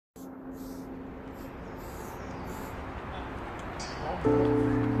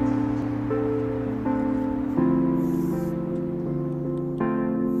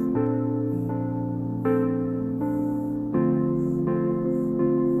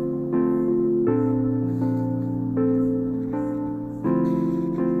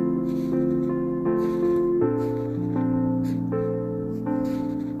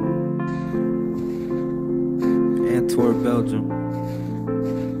Belgium.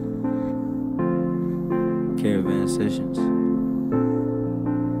 Caravan Sessions.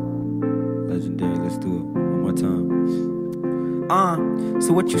 Legendary, let's do it one more time.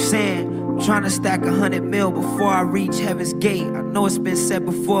 So what you saying? I'm trying to stack 100 mil before I reach heaven's gate. I know it's been said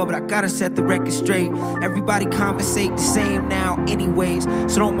before, but I gotta set the record straight. Everybody conversate the same now anyways,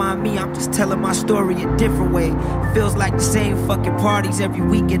 so don't mind me, I'm just telling my story a different way. It feels like the same fucking parties every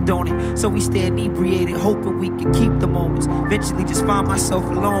weekend, don't it? So we stay inebriated, hoping we can keep the moments. Eventually just find myself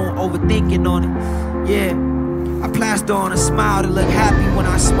alone, overthinking on it. Yeah, I plaster on a smile to look happy when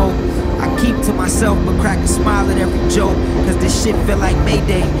I smoke. I keep to myself but crack a smile at every joke, cause this shit feel like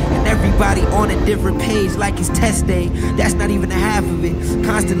Mayday, and everybody on a different page like it's test day. That's not even the half of it.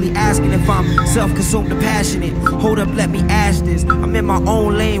 Constantly asking if I'm self-consumed or passionate. Hold up, let me ask this. I'm in my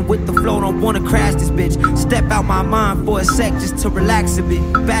own lane with the flow, don't wanna crash this bitch. Step out my mind for a sec just to relax a bit.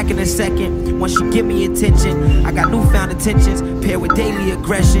 Back in a second, once you give me attention. I got newfound intentions paired with daily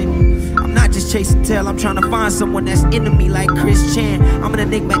aggression. I'm not just chasing tail, I'm trying to find someone that's into me like Chris Chan. I'm an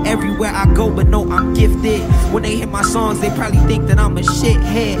enigma everywhere I go, but no, I'm gifted. When they hear my songs, they probably think that I'm a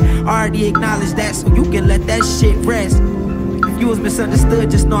shithead. I already acknowledge that, so you can let that shit rest. If you was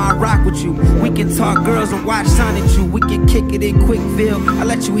misunderstood, just know I rock with you. We can talk girls and watch Sonic you. We can kick it in Quickville. I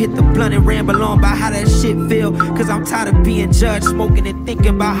let you hit the blunt and ramble on about how that shit feel. Cause I'm tired of being judged, smoking and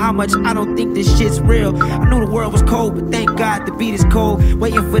thinking about how much I don't think this shit's real. I knew the world was cold, but thank God the beat is cold.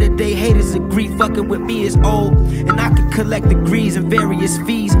 Waiting for the day haters agree, fucking with me is old. And I can collect degrees and various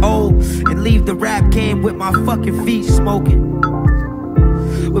fees, and leave the rap game with my fucking feet smoking.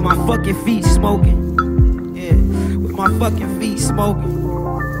 With my fucking feet smoking. With my fucking feet smoking.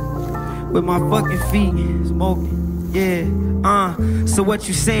 With my fucking feet smoking. Yeah, so what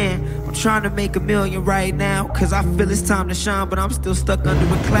you saying? I'm trying to make $1 million right now, cause I feel it's time to shine, but I'm still stuck under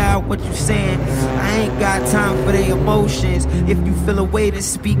a cloud. What you saying? I ain't got time for their emotions. If you feel a way to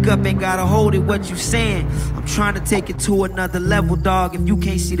speak up, ain't gotta hold it. What you saying? I'm trying to take it to another level, dog. If you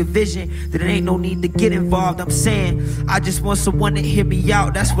can't see the vision, then it ain't no need to get involved. I'm saying, I just want someone to hear me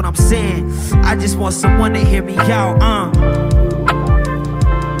out. That's what I'm saying. I just want someone to hear me out.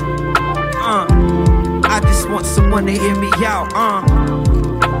 I just want someone to hear me out.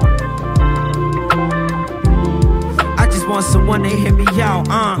 I just want someone to hear me out.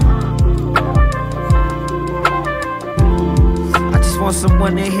 I just want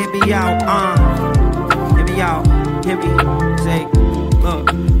someone to hear me out. Hear me out. Hear me. Say, look.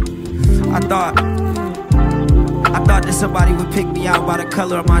 I thought that somebody would pick me out by the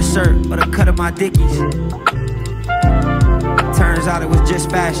color of my shirt or the cut of my dickies. Turns out it was just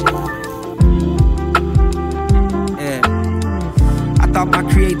fashion. I thought my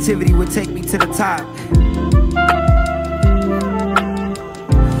creativity would take me to the top.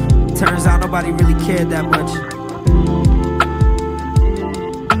 Turns out nobody really cared that much.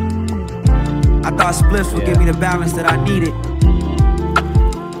 I thought spliffs would give me the balance that I needed.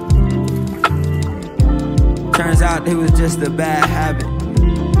 Turns out it was just a bad habit.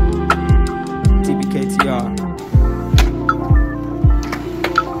 TBKTR.